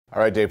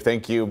All right, Dave,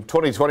 thank you.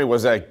 2020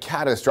 was a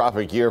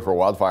catastrophic year for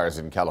wildfires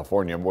in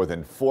California. More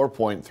than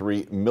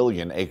 4.3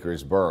 million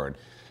acres burned,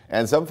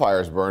 and some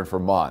fires burned for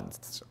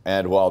months.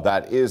 And while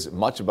that is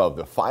much above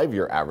the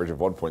 5-year average of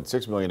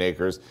 1.6 million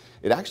acres,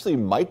 it actually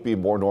might be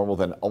more normal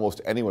than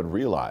almost anyone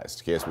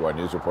realized. KSBY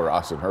News reporter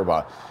Austin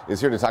Herbaugh is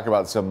here to talk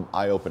about some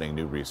eye-opening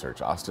new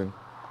research. Austin?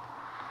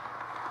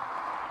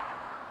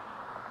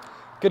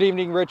 Good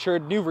evening,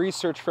 Richard. New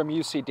research from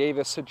UC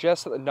Davis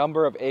suggests that the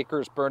number of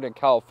acres burned in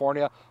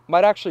California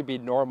might actually be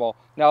normal.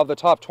 Now, of the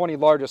top 20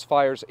 largest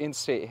fires in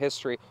state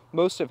history,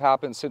 most have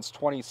happened since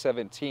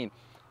 2017.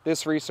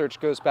 This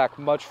research goes back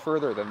much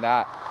further than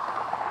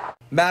that.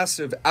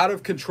 Massive,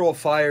 out-of-control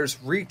fires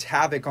wreaked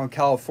havoc on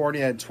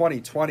California in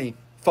 2020.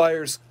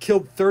 Fires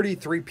killed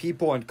 33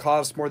 people and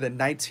caused more than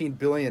 $19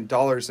 billion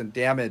in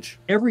damage.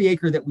 Every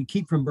acre that we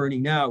keep from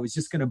burning now is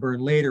just going to burn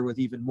later with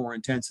even more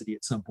intensity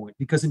at some point.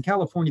 Because in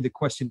California, the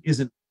question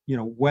isn't,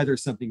 whether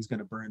something's going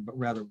to burn, but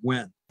rather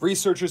when.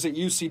 Researchers at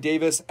UC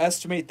Davis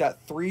estimate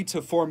that 3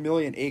 to 4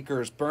 million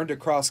acres burned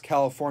across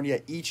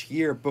California each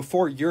year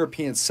before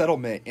European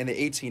settlement in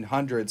the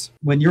 1800s.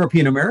 When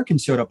European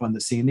Americans showed up on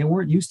the scene, they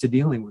weren't used to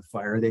dealing with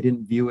fire. They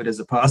didn't view it as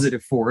a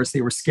positive force. They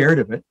were scared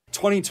of it.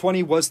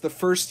 2020 was the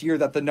first year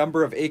that the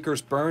number of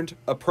acres burned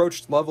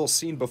approached levels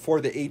seen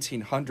before the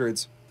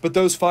 1800s. But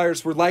those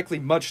fires were likely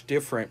much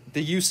different.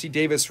 The UC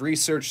Davis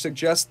research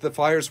suggests the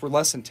fires were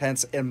less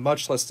intense and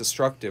much less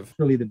destructive.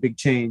 Really the big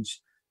change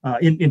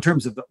in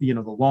terms of the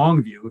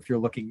long view, if you're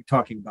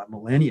talking about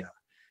millennia,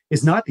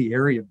 is not the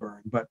area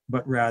burn, but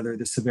rather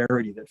the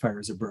severity that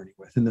fires are burning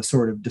with and the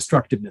sort of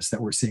destructiveness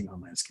that we're seeing on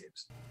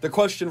landscapes. The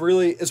question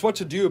really is what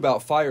to do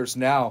about fires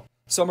now.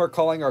 Some are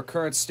calling our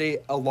current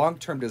state a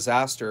long-term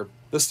disaster.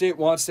 The state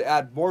wants to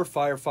add more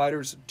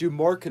firefighters, do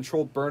more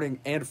controlled burning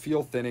and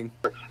fuel thinning.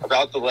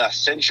 About the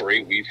last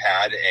century, we've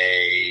had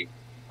a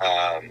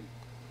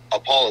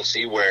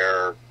policy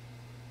where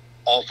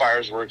all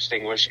fires were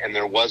extinguished and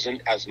there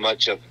wasn't as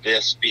much of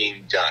this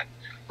being done,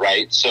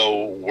 right?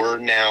 So we're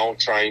now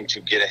trying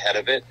to get ahead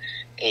of it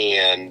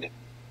and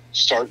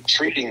start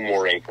treating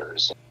more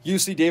acres.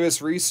 UC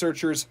Davis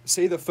researchers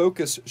say the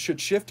focus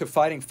should shift to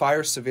fighting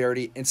fire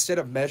severity instead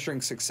of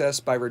measuring success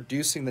by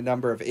reducing the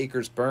number of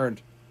acres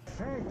burned.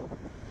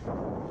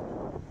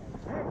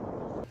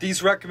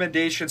 These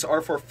recommendations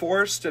are for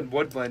forest and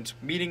woodland,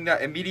 meaning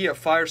that immediate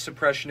fire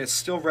suppression is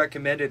still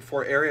recommended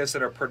for areas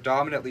that are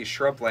predominantly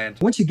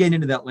shrubland. Once you get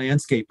into that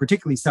landscape,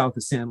 particularly south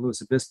of San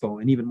Luis Obispo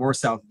and even more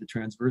south of the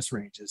transverse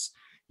ranges,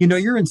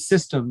 you're in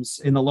systems,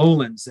 in the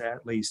lowlands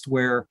at least,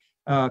 where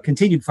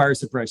continued fire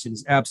suppression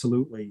is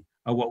absolutely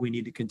what we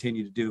need to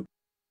continue to do.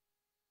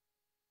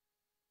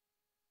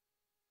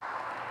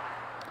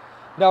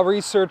 Now,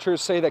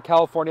 researchers say that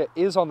California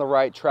is on the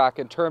right track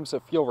in terms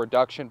of fuel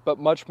reduction, but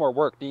much more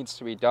work needs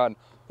to be done.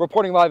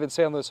 Reporting live in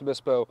San Luis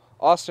Obispo,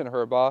 Austin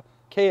Herbaugh,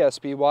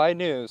 KSBY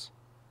News.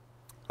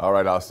 All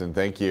right, Austin,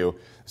 thank you.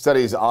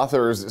 Study's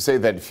authors say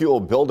that fuel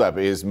buildup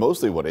is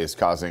mostly what is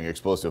causing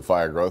explosive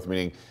fire growth,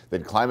 meaning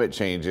that climate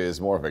change is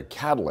more of a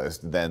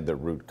catalyst than the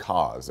root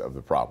cause of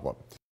the problem.